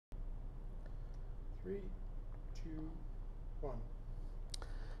3, 2, 1.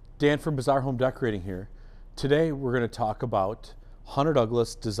 Dan from Bazaar Home Decorating here. Today we're going to talk about Hunter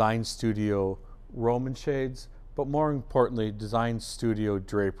Douglas Design Studio Roman shades, but more importantly Design Studio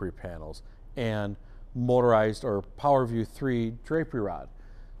drapery panels and motorized or PowerView 3 drapery rod.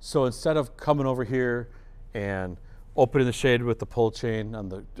 So instead of coming over here and opening the shade with the pull chain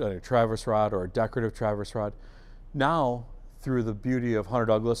on a traverse rod or a decorative traverse rod, now through the beauty of Hunter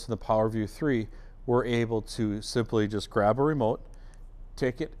Douglas and the PowerView 3, we're able to simply just grab a remote,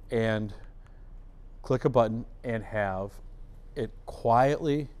 take it and click a button and have it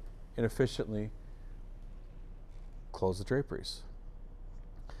quietly and efficiently close the draperies.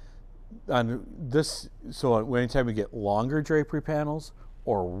 On this, so anytime we get longer drapery panels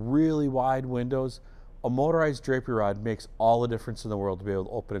or really wide windows, a motorized drapery rod makes all the difference in the world to be able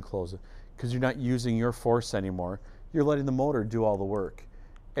to open and close it, because you're not using your force anymore. You're letting the motor do all the work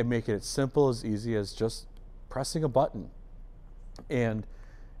and making it simple, as easy as just pressing a button. And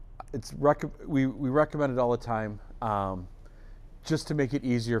it's we recommend it all the time, just to make it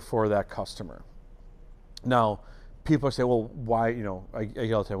easier for that customer. Now, people say, well, why, I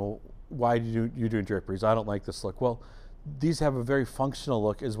get all the time, well, why do you doing draperies? I don't like this look. Well, these have a very functional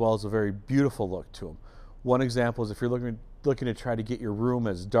look as well as a very beautiful look to them. One example is if you're looking to try to get your room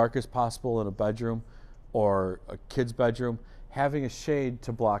as dark as possible in a bedroom or a kid's bedroom, having a shade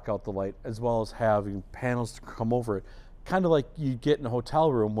to block out the light as well as having panels to come over it, kind of like you get in a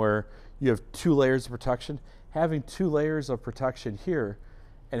hotel room where you have 2 layers of protection. Having 2 layers of protection here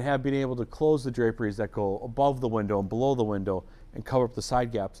and being able to close the draperies that go above the window and below the window and cover up the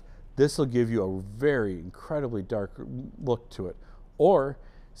side gaps, this will give you a very incredibly dark look to it. Or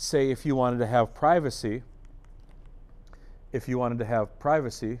say if you wanted to have privacy,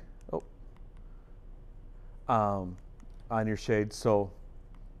 on your shade. So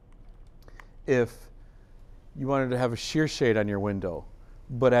if you wanted to have a sheer shade on your window,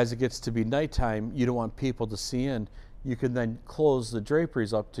 but as it gets to be nighttime, you don't want people to see in, you can then close the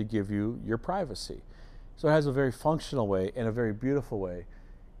draperies up to give you your privacy. So it has a very functional way and a very beautiful way.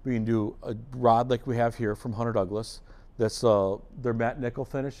 We can do a rod like we have here from Hunter Douglas. That's their matte nickel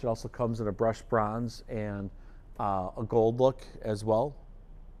finish. It also comes in a brushed bronze and a gold look as well.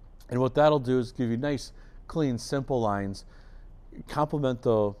 And what that'll do is give you nice, clean, simple lines, complement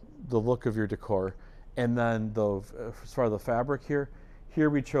the look of your decor. And then as far as the fabric here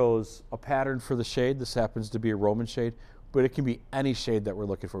we chose a pattern for the shade. This happens to be a Roman shade, but it can be any shade that we're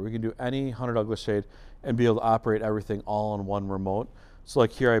looking for. We can do any Hunter Douglas shade and be able to operate everything all on one remote. So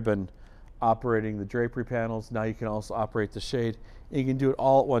like here I've been operating the drapery panels. Now you can also operate the shade. And you can do it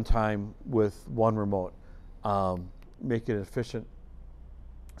all at one time with one remote, make it efficient.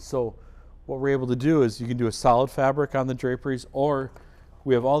 So what we're able to do is you can do a solid fabric on the draperies, or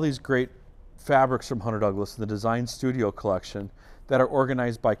we have all these great fabrics from Hunter Douglas in the Design Studio collection that are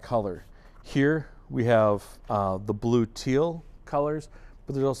organized by color. Here we have the blue teal colors,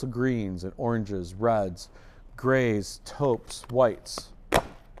 but there's also greens and oranges, reds, grays, taupes, whites.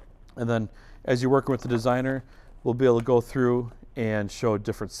 And then as you're working with the designer, we'll be able to go through and show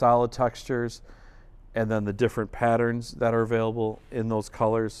different solid textures and then the different patterns that are available in those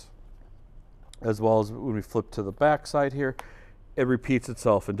colors, as well as when we flip to the back side here, it repeats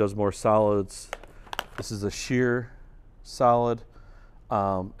itself and does more solids. This is a sheer solid,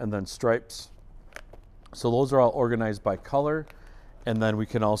 and then stripes. So those are all organized by color. And then we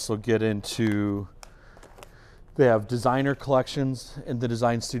can also get into, they have designer collections in the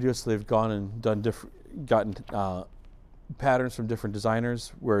design studio, so they've gone and gotten patterns from different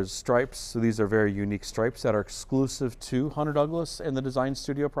designers, whereas stripes, so these are very unique stripes that are exclusive to Hunter Douglas and the design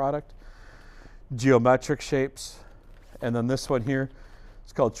studio product. Geometric shapes, and then this one here,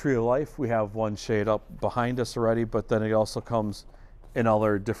 it's called Tree of Life. We have one shade up behind us already, but then it also comes in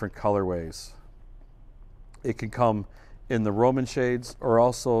other different colorways. It can come in the Roman shades, or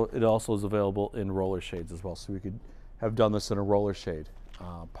it also is available in roller shades as well. So we could have done this in a roller shade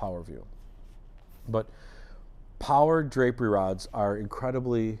PowerView. But powered drapery rods are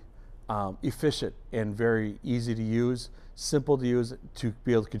incredibly efficient and very easy to use, simple to use, to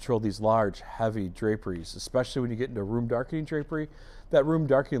be able to control these large, heavy draperies, especially when you get into room darkening drapery. That room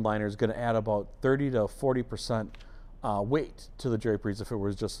darkening liner is going to add about 30 to 40% weight to the draperies if it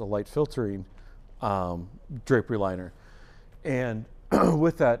was just a light filtering drapery liner. And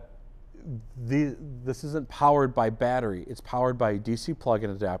with that, this isn't powered by battery. It's powered by a DC plug-in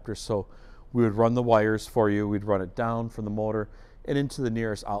adapter. So we would run the wires for you. We'd run it down from the motor and into the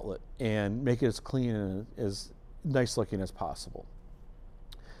nearest outlet and make it as clean and as nice looking as possible.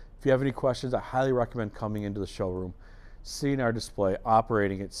 If you have any questions, I highly recommend coming into the showroom. seeing our display,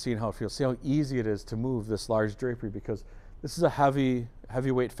 operating it, seeing how it feels, see how easy it is to move this large drapery, because this is a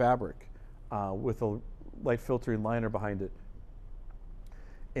heavyweight fabric with a light filtering liner behind it,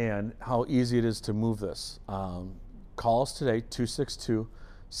 and how easy it is to move this. Call us today,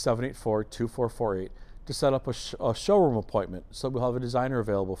 262-784-2448, to set up a showroom appointment. So we'll have a designer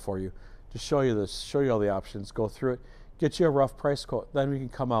available for you to show you this, show you all the options, go through it, get you a rough price quote. Then we can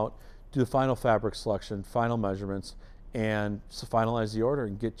come out, do the final fabric selection, final measurements, and finalize the order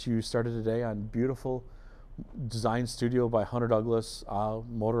and get you started today on beautiful design studio by Hunter Douglas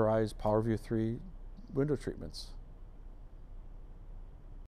motorized PowerView 3 window treatments.